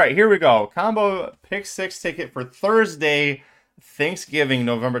ours. So, all right, here we go. Combo Pick 6 ticket for Thursday, Thanksgiving,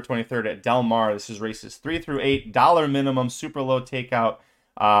 November 23rd at Del Mar. This is races 3 through 8, $1 minimum, super low takeout.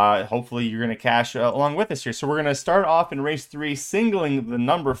 Hopefully you're going to cash along with us here. So we're going to start off in race 3, singling the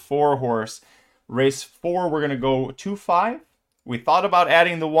number 4 horse. Race 4, we're going to go 2-5. We thought about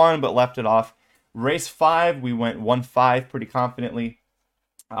adding the 1, but left it off. Race 5, we went 1-5 pretty confidently.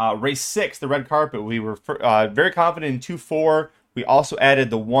 Race 6, the red carpet, we were very confident in 2-4. We also added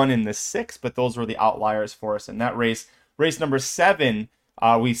the 1 in the 6, but those were the outliers for us in that race. Race number 7,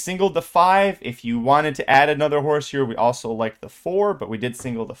 we singled the 5. If you wanted to add another horse here, we also liked the 4, but we did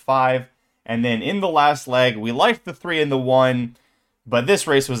single the 5. And then in the last leg, we liked the 3 and the 1, but this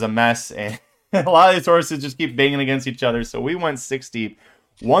race was a mess, and a lot of these horses just keep banging against each other, so we went 6 deep.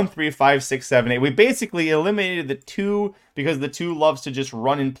 1, 3, 5, 6, 7, 8. We basically eliminated the 2 because the 2 loves to just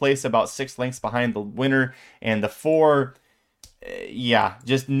run in place about 6 lengths behind the winner. And the 4, yeah,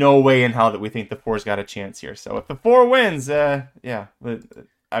 just no way in hell that we think the 4's got a chance here. So if the 4 wins, yeah.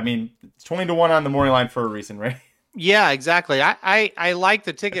 I mean, it's 20-1 on the morning line for a reason, right? Yeah, exactly. I like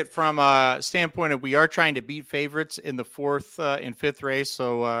the ticket from a standpoint of we are trying to beat favorites in the 4th and 5th race.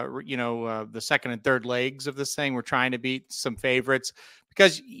 So, the 2nd and 3rd legs of this thing, we're trying to beat some favorites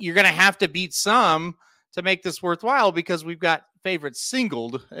because you're going to have to beat some to make this worthwhile because we've got favorites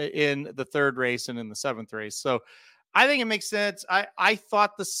singled in the 3rd race and in the 7th race. So I think it makes sense. I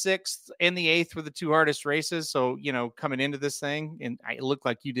thought the 6th and the 8th were the 2 hardest races. So, coming into this thing, and it looked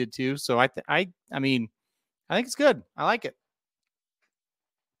like you did too. So I mean, I think it's good. I like it.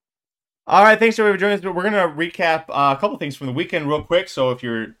 All right, thanks everybody for joining us. But we're gonna recap a couple things from the weekend real quick. So if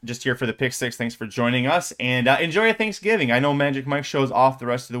you're just here for the pick six, thanks for joining us, and enjoy your Thanksgiving. I know Magic Mike show's off the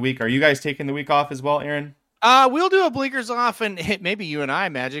rest of the week. Are you guys taking the week off as well, Aaron? We'll do a blinkers off, and maybe you and I,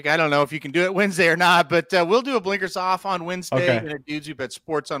 Magic. I don't know if you can do it Wednesday or not, but we'll do a blinkers off on Wednesday and a Dudes Who Bet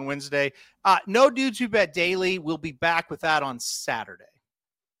Sports on Wednesday. No Dudes Who Bet Daily. We'll be back with that on Saturday.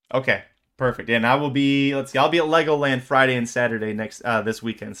 Okay, perfect. And I will be. Let's see. I'll be at Legoland Friday and Saturday this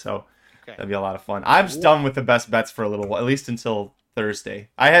weekend. So that'll be a lot of fun. I'm just done with the best bets for a little while, at least until Thursday.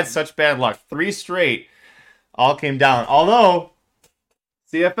 I had such bad luck. 3 straight, all came down. Although.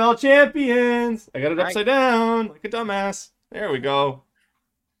 CFL champions. I got it upside down like a dumbass. There we go.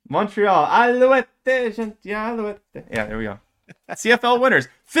 Montreal. Alouette. Yeah, there we go. CFL winners.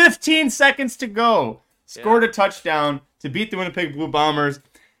 15 seconds to go. Scored a touchdown to beat the Winnipeg Blue Bombers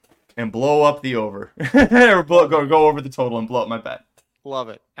and blow up the over. Or go over the total and blow up my bet. Love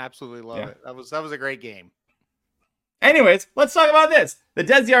it. Absolutely love it. That was a great game. Anyways, let's talk about this. The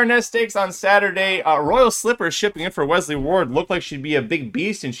Desi Arnaz Stakes on Saturday. Royal Slippers shipping in for Wesley Ward. Looked like she'd be a big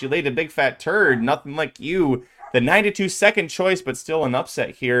beast, and she laid a big fat turd. Nothing like you. The 92-second choice, but still an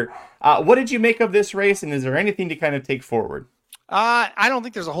upset here. What did you make of this race, and is there anything to kind of take forward? I don't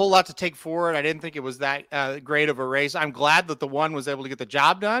think there's a whole lot to take forward. I didn't think it was that great of a race. I'm glad that the one was able to get the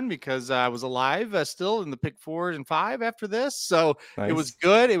job done because I was alive still in the pick 4 and 5 after this. So It was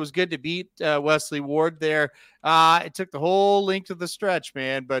good. It was good to beat Wesley Ward there. It took the whole length of the stretch,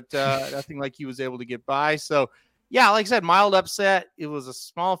 man, but nothing like he was able to get by. So, yeah, like I said, mild upset. It was a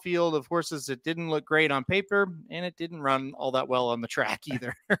small field of horses that didn't look great on paper, and it didn't run all that well on the track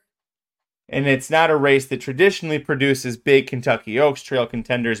either. And it's not a race that traditionally produces big Kentucky Oaks trail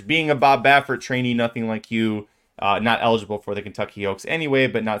contenders. Being a Bob Baffert trainee, nothing like you, not eligible for the Kentucky Oaks anyway,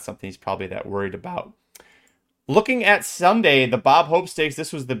 but not something he's probably that worried about. Looking at Sunday, the Bob Hope Stakes,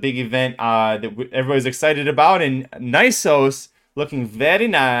 this was the big event that everybody's excited about. And Nysos, looking very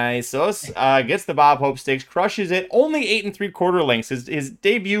nice, gets the Bob Hope Stakes, crushes it. Only 8 3/4 lengths. His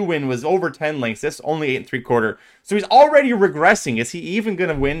debut win was over 10 lengths. This only 8 3/4. So he's already regressing. Is he even going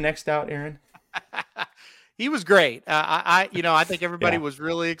to win next out, Aaron? He was great. I think everybody was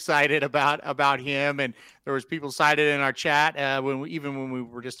really excited about him, and there was people cited in our chat when we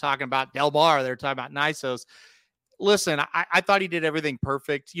were just talking about Del Mar. They were talking about Nysos. Listen, I thought he did everything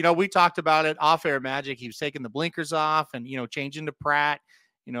perfect. We talked about it off air, Magic. He was taking the blinkers off and, changing to Pratt,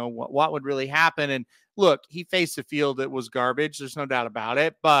 what would really happen. And look, he faced a field that was garbage. There's no doubt about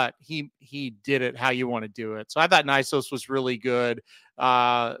it, but he did it how you want to do it. So I thought Nysos was really good.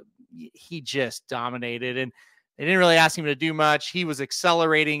 He just dominated, and they didn't really ask him to do much. He was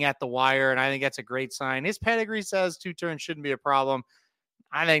accelerating at the wire, and I think that's a great sign. His pedigree says 2 turns shouldn't be a problem.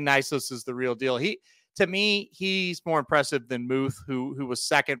 I think Nysos is the real deal. To me, he's more impressive than Muth, who was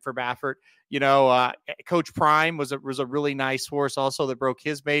second for Baffert. Coach Prime was a really nice horse also that broke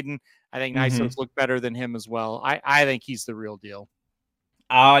his maiden. I think Nysos looked better than him as well. I think he's the real deal.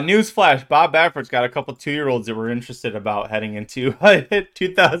 Newsflash, Bob Baffert's got a couple 2-year-olds that we're interested about heading into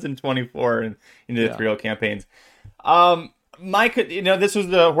 2024 and into the 3-0 campaigns. Mike, this was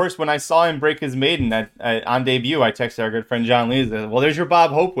the horse when I saw him break his maiden on debut. I texted our good friend John Lee. Well, there's your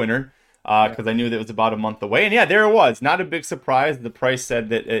Bob Hope winner. Because I knew that it was about a month away. And there it was. Not a big surprise. The price said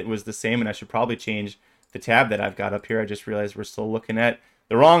that it was the same, and I should probably change the tab that I've got up here. I just realized we're still looking at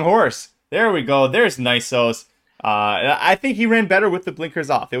the wrong horse. There we go. There's Nysos. I think he ran better with the blinkers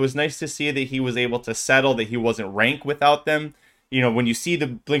off. It was nice to see that he was able to settle, that he wasn't rank without them. When you see the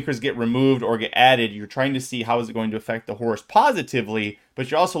blinkers get removed or get added, you're trying to see how is it going to affect the horse positively, but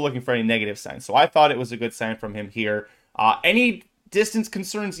you're also looking for any negative signs. So I thought it was a good sign from him here. Any distance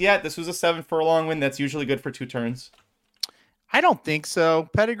concerns yet? This was a 7 furlong win. That's usually good for 2 turns. I don't think so.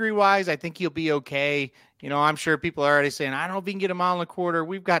 Pedigree wise, I think he'll be okay. I'm sure people are already saying, I don't know if we can get a mile and a quarter.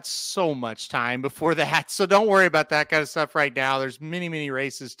 We've got so much time before that. So don't worry about that kind of stuff right now. There's many, many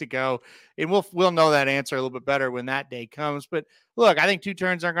races to go. And we'll know that answer a little bit better when that day comes. But look, I think 2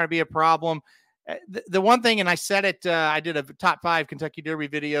 turns aren't going to be a problem. The one thing, and I said it, I did a top 5 Kentucky Derby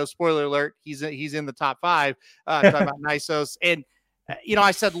video. Spoiler alert, he's in the top 5, talking about Nysos. And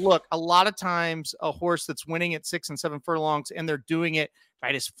I said, look, a lot of times a horse that's winning at 6 and 7 furlongs and they're doing it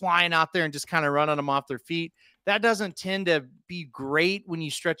by just flying out there and just kind of running them off their feet, that doesn't tend to be great when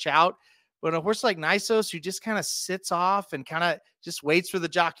you stretch out. But a horse like Nysos, who just kind of sits off and kind of just waits for the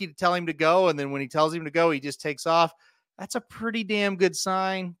jockey to tell him to go, and then when he tells him to go, he just takes off. That's a pretty damn good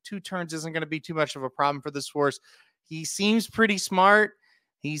sign. 2 turns isn't going to be too much of a problem for this horse. He seems pretty smart.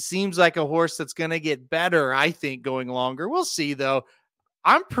 He seems like a horse that's going to get better, I think, going longer. We'll see, though.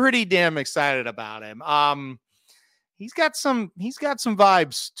 I'm pretty damn excited about him. He's got some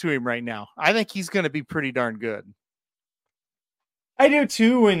vibes to him right now. I think he's going to be pretty darn good. I do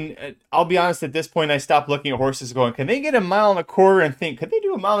too, and I'll be honest, at this point, I stopped looking at horses going, can they get a mile and a quarter, and think, could they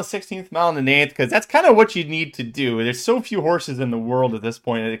do a mile and 16th, mile and an eighth? Because that's kind of what you need to do. There's so few horses in the world at this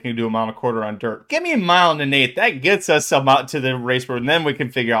point that can do a mile and a quarter on dirt. Give me a mile and an eighth. That gets us some out to the race road, and then we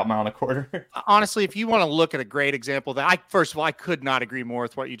can figure out mile and a quarter. Honestly, if you want to look at a great example, first of all, I could not agree more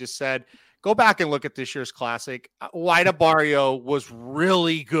with what you just said. Go back and look at this year's Classic. Wida Barrio was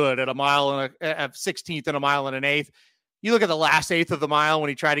really good at a mile and a 16th and a mile and an eighth. You look at the last eighth of the mile when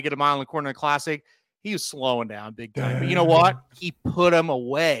he tried to get a mile and a quarter in the Classic, he was slowing down big time. But you know what? He put him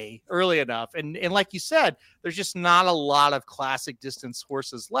away early enough. And like you said, there's just not a lot of Classic distance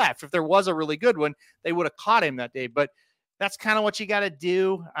horses left. If there was a really good one, they would have caught him that day. But that's kind of what you got to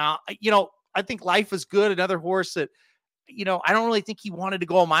do. I think Life is good. Another horse that, I don't really think he wanted to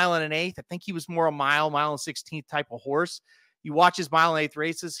go a mile and an eighth. I think he was more a mile and 16th type of horse. You watch his mile and eighth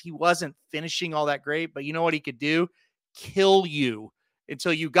races, he wasn't finishing all that great, but you know what he could do? Kill you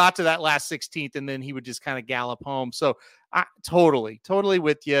until you got to that last 16th, and then he would just kind of gallop home. So totally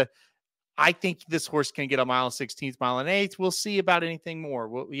with you. I think this horse can get a mile and 16th, mile and eighth. We'll see about anything more.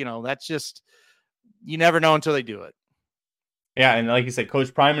 Well, that's just, you never know until they do it. Yeah, and like you said,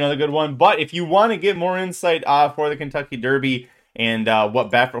 Coach Prime, another good one. But if you want to get more insight for the Kentucky Derby and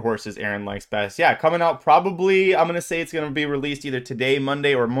what Baffert horses Aaron likes best, coming out probably, I'm going to say it's going to be released either today,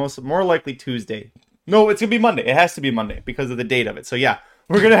 Monday, or more likely Tuesday. No, it's going to be Monday. It has to be Monday because of the date of it. So,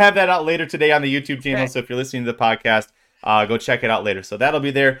 we're going to have that out later today on the YouTube channel. Okay. So if you're listening to the podcast, go check it out later. So that'll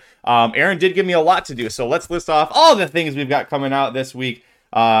be there. Aaron did give me a lot to do. So let's list off all the things we've got coming out this week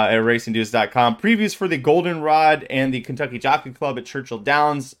at racingdudes.com. Previews for the Goldenrod and the Kentucky Jockey Club at Churchill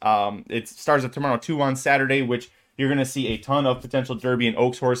Downs. It starts up tomorrow, 2 on Saturday, which you're going to see a ton of potential Derby and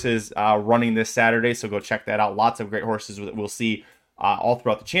Oaks horses running this Saturday. So go check that out. Lots of great horses that we'll see all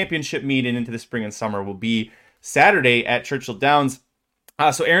throughout the championship meet and into the spring and summer will be Saturday at Churchill Downs.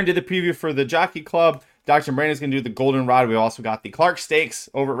 So Aaron did the preview for the Jockey Club. Dr. Brandon's going to do the Goldenrod. We also got the Clark Stakes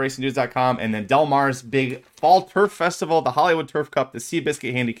over at racingdudes.com. And then Del Mar's big Fall Turf Festival, the Hollywood Turf Cup, the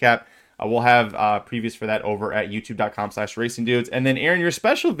Seabiscuit Handicap. We'll have previews for that over at youtube.com/racingdudes. And then Aaron, your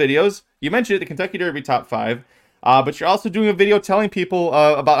special videos, you mentioned it, the Kentucky Derby Top 5. But you're also doing a video telling people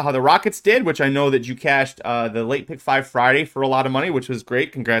about how the Rockets did, which I know that you cashed the late pick 5 Friday for a lot of money, which was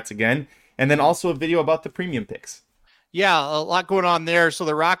great. Congrats again. And then also a video about the premium picks. Yeah, a lot going on there. So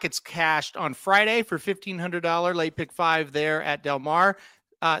the Rockets cashed on Friday for $1,500 late pick 5 there at Del Mar.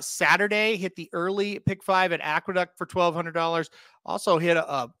 Saturday hit the early pick 5 at Aqueduct for $1,200. Also hit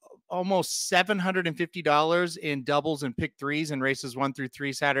almost $750 in doubles and pick 3s in races 1 through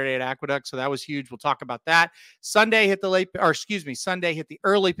 3 Saturday at Aqueduct. So that was huge. We'll talk about that. Sunday hit Sunday hit the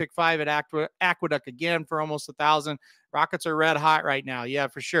early pick 5 at Aqueduct again for almost $1,000. Rockets are red hot right now. Yeah,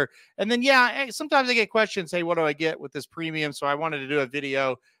 for sure. And then, sometimes I get questions. Hey, what do I get with this premium? So I wanted to do a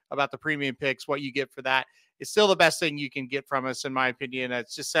video about the premium picks, what you get for that. It's still the best thing you can get from us, in my opinion.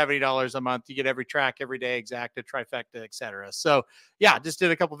 It's just $70 a month. You get every track, every day, exacta, trifecta, etc. So just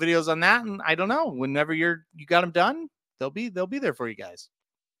did a couple videos on that. And I don't know, whenever you got them done, they'll be there for you guys.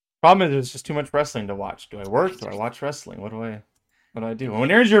 Problem is there's just too much wrestling to watch. Do I work? Do I watch wrestling? What do I do? When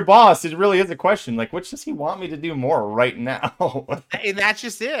Aaron's your boss, it really is a question. Like, which does he want me to do more right now? And that's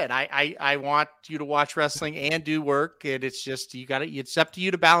just it. I want you to watch wrestling and do work. And it's just, it's up to you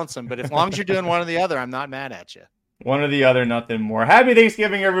to balance them. But as long as you're doing one or the other, I'm not mad at you. One or the other, nothing more. Happy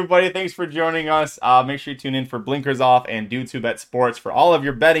Thanksgiving, everybody. Thanks for joining us. Make sure you tune in for Blinkers Off and Dudes Who Bet Sports for all of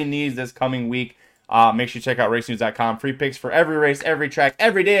your betting needs this coming week. Make sure you check out racenews.com. Free picks for every race, every track,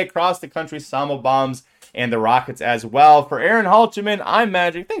 every day across the country. Samo Bombs and the Rockets as well. For Aaron Halterman, I'm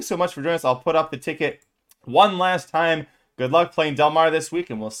Magic. Thanks so much for joining us. I'll put up the ticket one last time. Good luck playing Del Mar this week,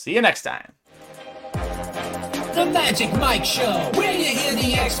 and we'll see you next time. The Magic Mike Show, where you hear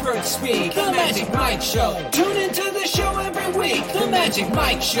the experts speak. The Magic Mike Show. Tune into the show every week. The Magic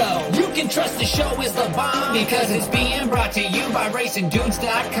Mike Show. You can trust the show is the bomb because it's being brought to you by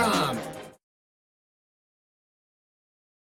racingdudes.com.